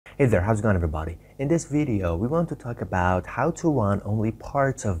Hey there, how's it going everybody? In this video, we want to talk about how to run only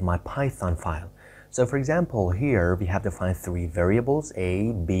parts of my Python file. So for example, here we have defined three variables,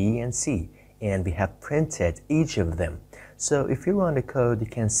 A, B, and C, and we have printed each of them. So if you run the code, you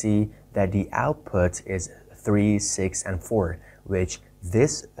can see that the output is 3, 6, and 4, which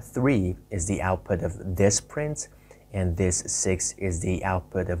this 3 is the output of this print, and this 6 is the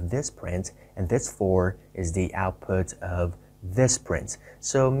output of this print, and this 4 is the output of this print.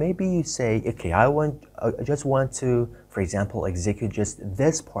 So maybe you say, okay, I just want to, for example, execute just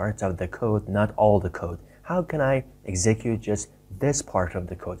this part of the code, not all the code. How can I execute just this part of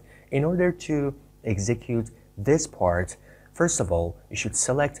the code? In order to execute this part, first of all, you should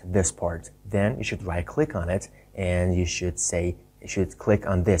select this part. Then you should right click on it and you should click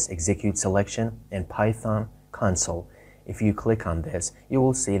on this execute selection in Python console. If you click on this, you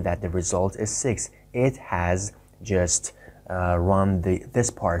will see that the result is 6. It has just run this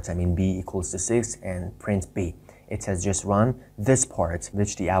part, I mean b equals to 6 and print b. It has just run this part,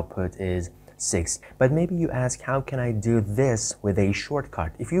 which the output is 6. But maybe you ask, how can I do this with a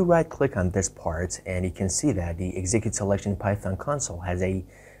shortcut? If you right click on this part, and you can see that the execute selection Python console has a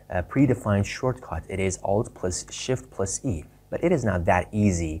predefined shortcut. It is Alt plus Shift plus E, but it is not that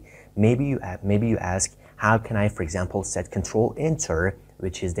easy. Maybe you ask, how can I, for example, set Ctrl+Enter,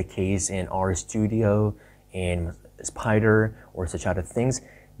 which is the case in RStudio, in Spider, or such other things.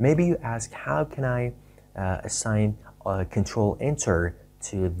 Maybe you ask, how can I assign Ctrl+Enter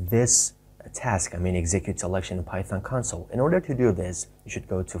to this task, I mean execute selection in Python console. In order to do this, you should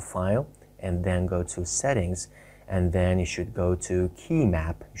go to File, and then go to Settings, and then you should go to Key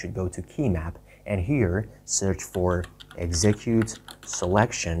Map. And here search for execute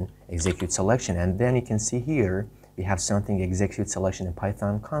selection, and then you can see here we have something execute selection in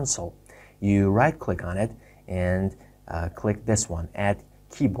Python console. You right click on it and click this one, add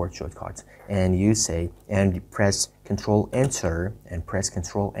keyboard shortcuts, and you say, and press Ctrl+Enter and press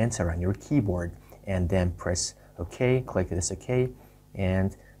Ctrl+Enter on your keyboard, and then press OK, click this OK,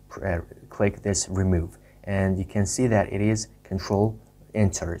 and click this remove, and you can see that it is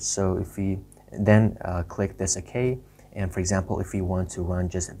Ctrl+Enter. So if we then click this OK, and for example, if we want to run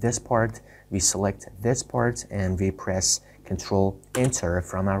just this part, we select this part and we press Ctrl+Enter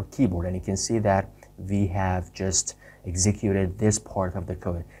from our keyboard, and you can see that we have just executed this part of the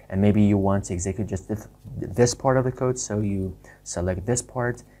code. And maybe you want to execute just this part of the code, so you select this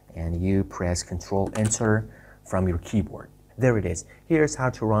part and you press Ctrl+Enter from your keyboard. There it is. Here's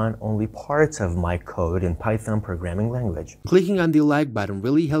how to run only parts of my code in Python programming language. Clicking on the like button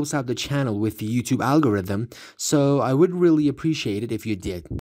really helps out the channel with the YouTube algorithm, so I would really appreciate it if you did.